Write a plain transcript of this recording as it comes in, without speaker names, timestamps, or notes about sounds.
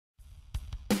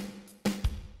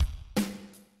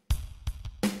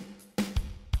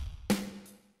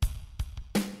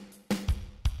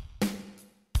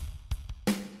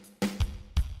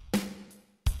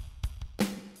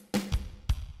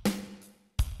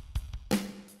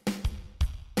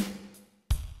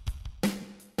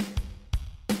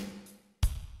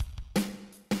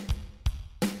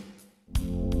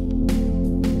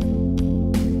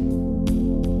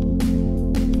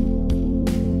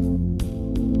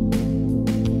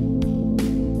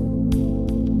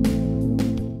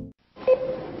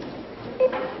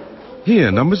Here,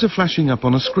 numbers are flashing up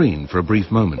on a screen for a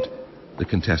brief moment. The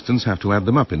contestants have to add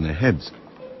them up in their heads.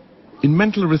 In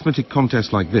mental arithmetic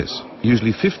contests like this,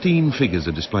 usually 15 figures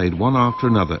are displayed one after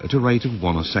another at a rate of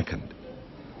 1 a second.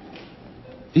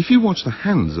 If you watch the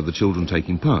hands of the children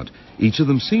taking part, each of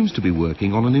them seems to be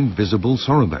working on an invisible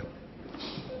soroban.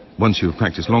 Once you have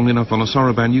practiced long enough on a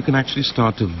soroban, you can actually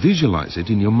start to visualize it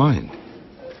in your mind.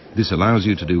 This allows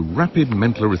you to do rapid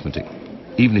mental arithmetic,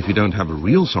 even if you don't have a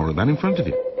real soroban in front of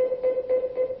you.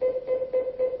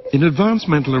 In advanced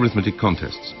mental arithmetic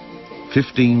contests,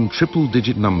 15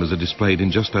 triple-digit numbers are displayed in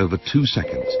just over 2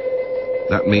 seconds.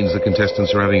 That means the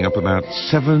contestants are adding up about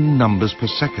 7 numbers per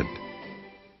second.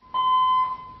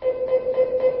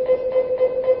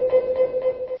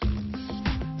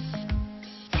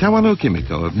 Kawano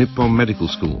Kimiko of Nippon Medical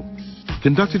School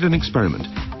conducted an experiment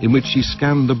in which she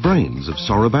scanned the brains of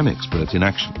soroban experts in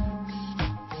action.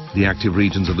 The active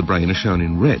regions of the brain are shown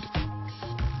in red.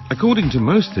 According to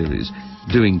most theories,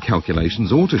 doing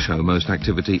calculations ought to show most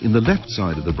activity in the left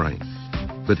side of the brain.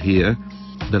 But here,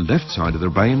 the left side of the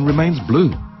brain remains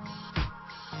blue.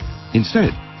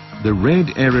 Instead, the red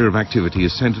area of activity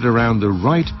is centered around the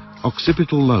right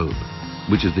occipital lobe,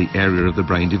 which is the area of the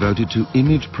brain devoted to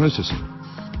image processing.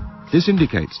 This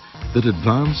indicates that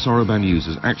advanced soroban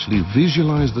users actually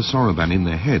visualize the soroban in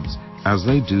their heads as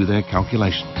they do their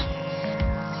calculations.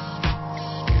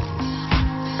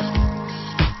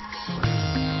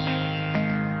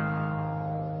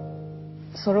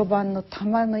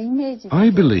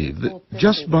 I believe that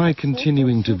just by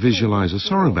continuing to visualize a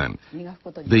soroban,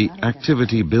 the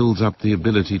activity builds up the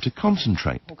ability to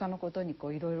concentrate.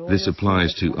 This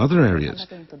applies to other areas.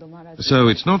 So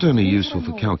it's not only useful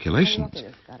for calculations,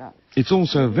 it's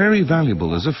also very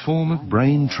valuable as a form of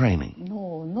brain training.